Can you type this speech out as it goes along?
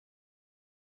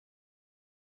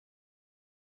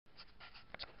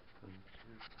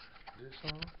Is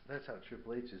this on? That's how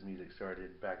Triple H's music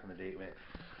started back in the day. It went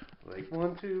like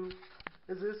 1, 2.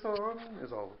 Is this on?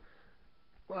 It's all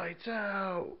lights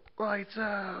out, lights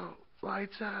out,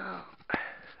 lights out.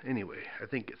 Anyway, I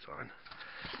think it's on.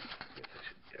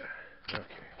 Yeah.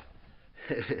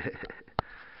 Okay.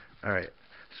 All right.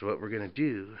 So what we're gonna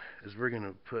do is we're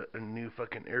gonna put a new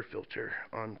fucking air filter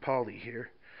on Polly here.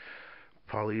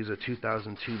 Polly is a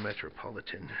 2002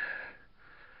 Metropolitan.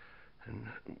 And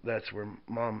that's where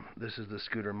mom, this is the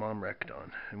scooter mom wrecked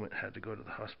on and had to go to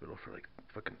the hospital for like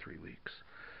fucking 3 weeks.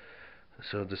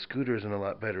 So the scooter's in a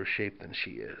lot better shape than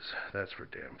she is. That's for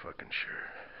damn fucking sure.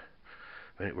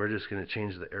 But we're just going to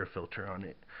change the air filter on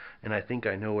it. And I think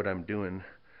I know what I'm doing.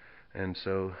 And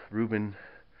so Ruben,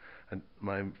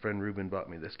 my friend Ruben bought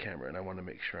me this camera and I want to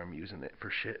make sure I'm using it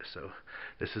for shit. So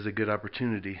this is a good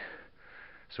opportunity.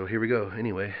 So here we go.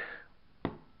 Anyway.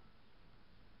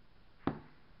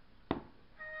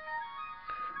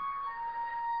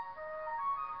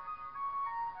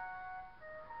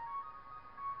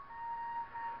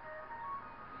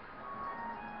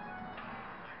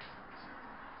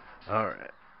 All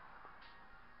right.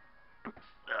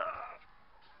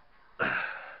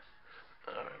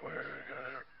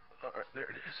 Alright, there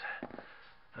it is.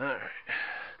 Alright.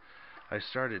 I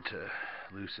started to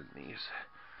loosen these.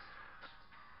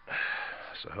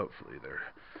 So hopefully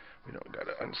we don't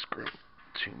gotta unscrew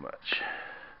too much.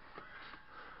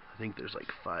 I think there's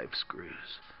like 5 screws.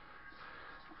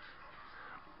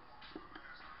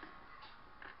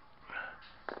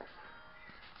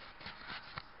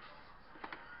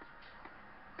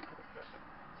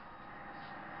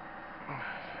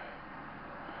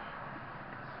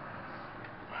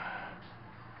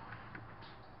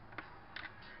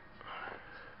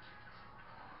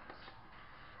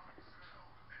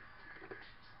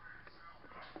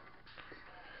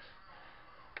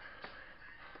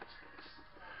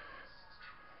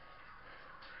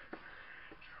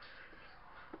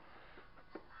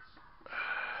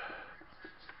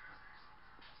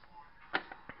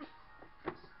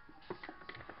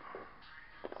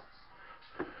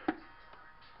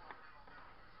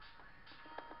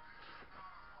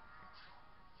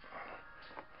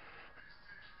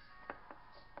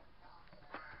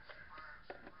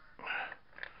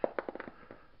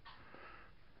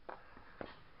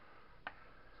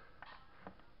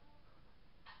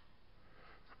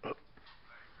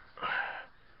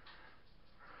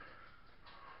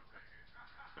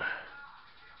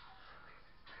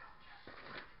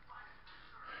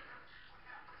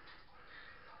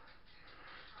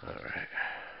 Alright.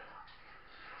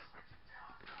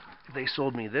 They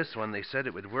sold me this one. They said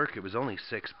it would work. It was only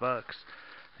 $6.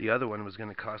 The other one was going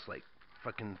to cost like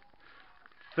fucking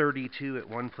 32 at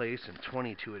one place and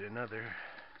 22 at another.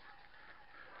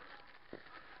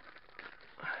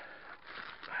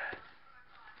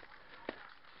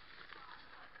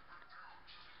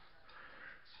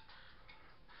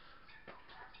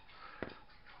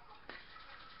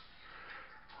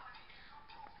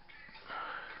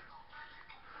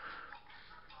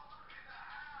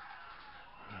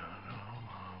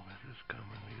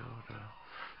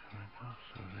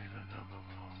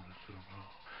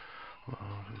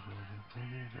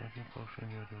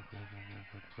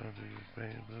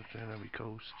 I'll be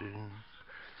coasting.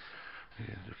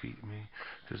 Yeah, defeat me,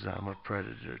 cause I'm a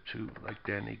predator too, like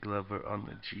Danny Glover on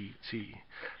the GT.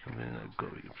 And then I go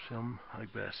some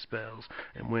like best spells,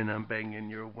 and when I'm banging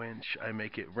your wench, I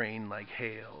make it rain like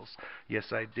hails.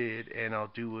 Yes, I did, and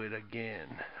I'll do it again.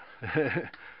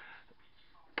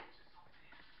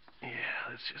 Yeah,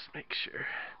 let's just make sure.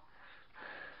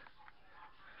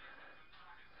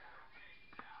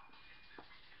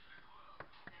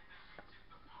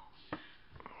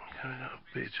 Coming up,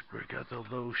 bitch, break out the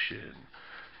lotion.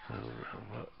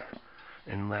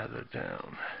 And lather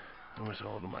down. I was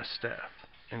holding my staff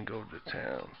and go to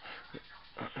town.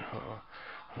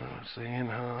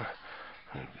 Saying,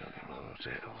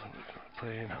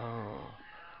 playing,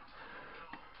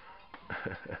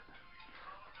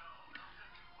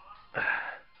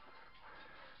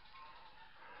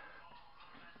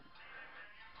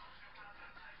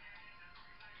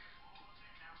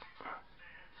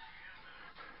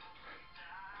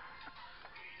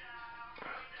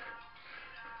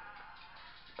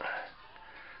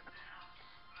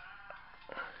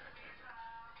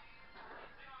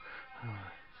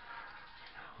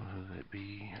 Will it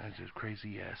be? I just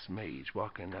crazy ass mage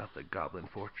walking out the goblin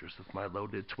fortress with my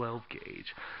loaded 12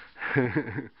 gauge.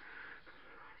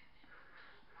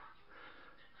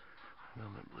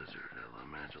 Element blizzard,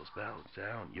 elementals, bow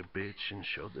down, you bitch, and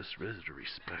show this visitor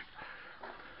respect.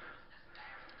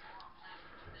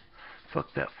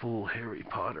 Fuck that fool Harry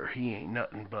Potter, he ain't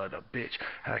nothing but a bitch,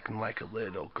 acting like a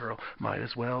little girl, might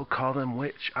as well call him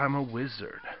witch, I'm a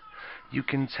wizard. You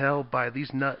can tell by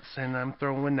these nuts, and I'm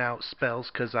throwing out spells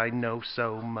 'cause I know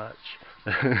so much.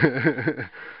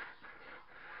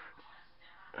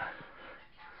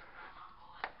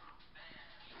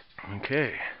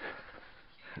 Okay.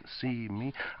 See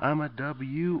me, I'm a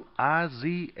W-I-Z-A-R-D.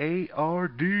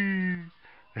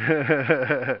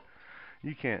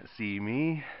 You can't see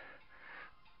me.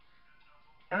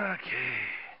 Okay.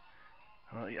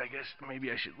 Well, I guess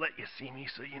maybe I should let you see me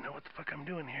so you know what the fuck I'm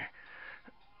doing here.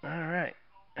 Alright.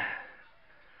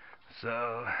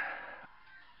 So,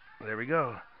 there we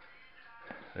go.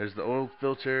 There's the oil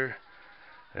filter.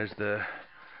 There's the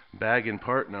bag and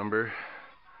part number.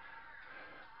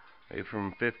 Made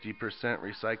from 50%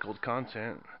 recycled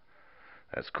content.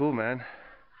 That's cool, man.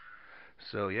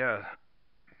 So, yeah.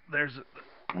 There's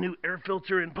a new air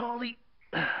filter in poly.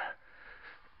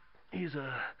 He's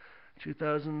a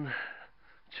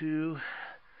 2002.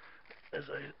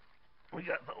 We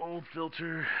got the old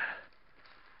filter.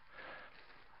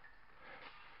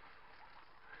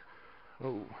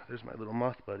 Oh, there's my little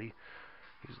moth buddy.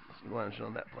 He's lounging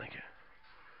on that blanket.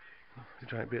 A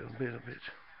giant bitch.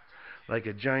 Like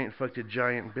a giant fucked a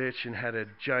giant bitch and had a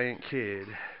giant kid.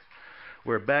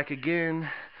 We're back again.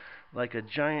 Like a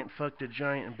giant fucked a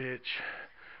giant bitch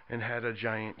and had a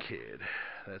giant kid.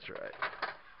 That's right.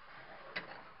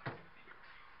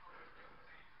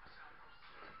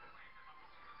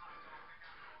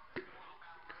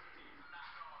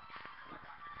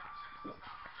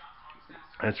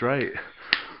 That's right.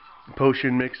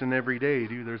 Potion mixing every day,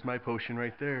 dude. There's my potion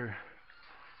right there.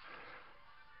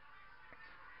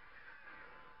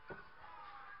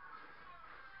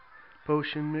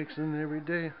 Potion mixing every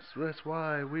day. That's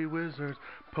why we wizards.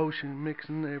 Potion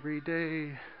mixing every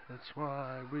day. That's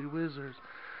why we wizards.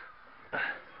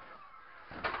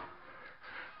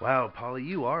 Wow, Polly,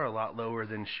 you are a lot lower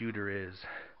than Shooter is.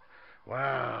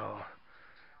 Wow.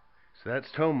 So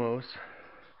that's Tomos.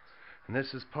 And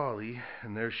this is Polly.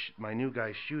 And there's my new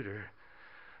guy, Shooter.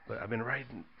 But I've been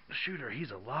riding Shooter.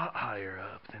 He's a lot higher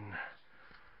up than...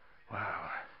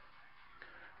 Wow.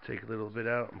 Take a little bit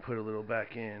out and put a little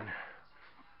back in.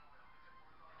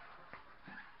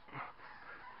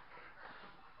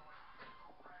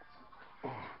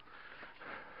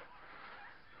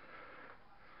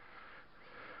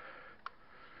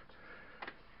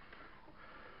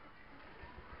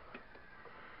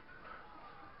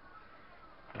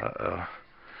 Uh-oh.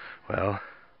 Well,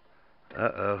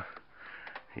 uh-oh.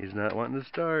 He's not wanting to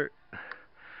start.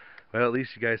 Well, at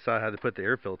least you guys saw how to put the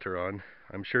air filter on.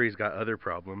 I'm sure he's got other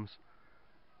problems.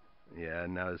 Yeah,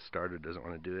 now his starter doesn't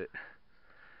want to do it.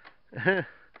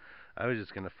 I was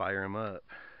just going to fire him up.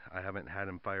 I haven't had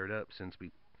him fired up since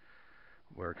we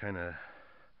were kind of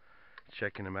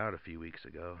checking him out a few weeks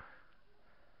ago.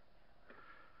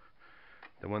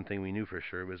 The one thing we knew for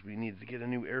sure was we needed to get a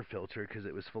new air filter because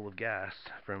it was full of gas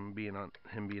from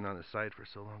him being on his side for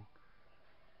so long.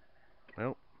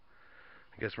 Well,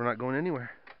 I guess we're not going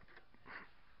anywhere.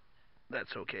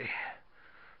 That's okay.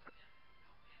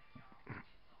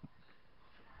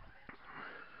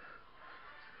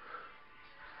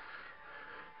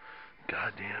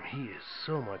 Goddamn, he is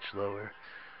so much lower.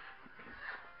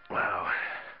 Wow.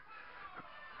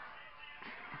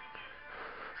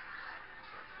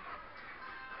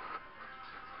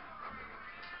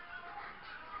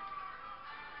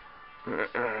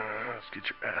 Let's get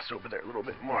your ass over there a little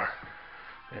bit more.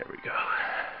 There we go.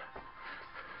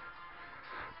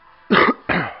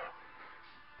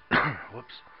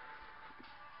 Whoops.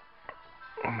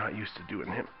 I'm not used to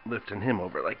lifting him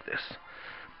over like this.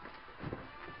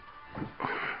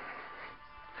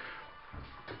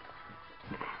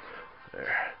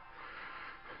 There.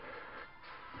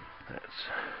 That's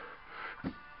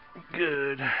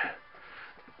good.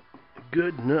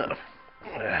 Good enough.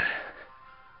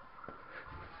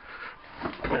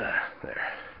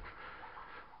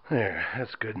 There,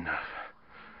 that's good enough.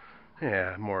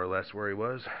 Yeah, more or less where he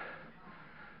was.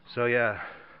 So yeah,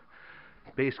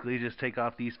 basically just take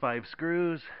off these 5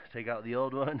 screws, take out the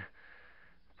old one,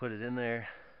 put it in there,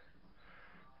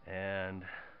 and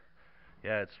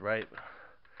yeah, it's right.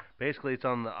 Basically, it's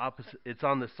on the opposite. It's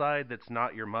on the side that's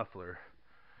not your muffler.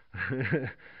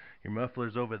 Your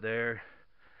muffler's over there,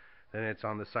 then it's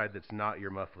on the side that's not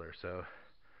your muffler. So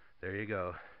there you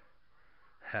go.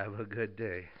 Have a good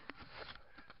day.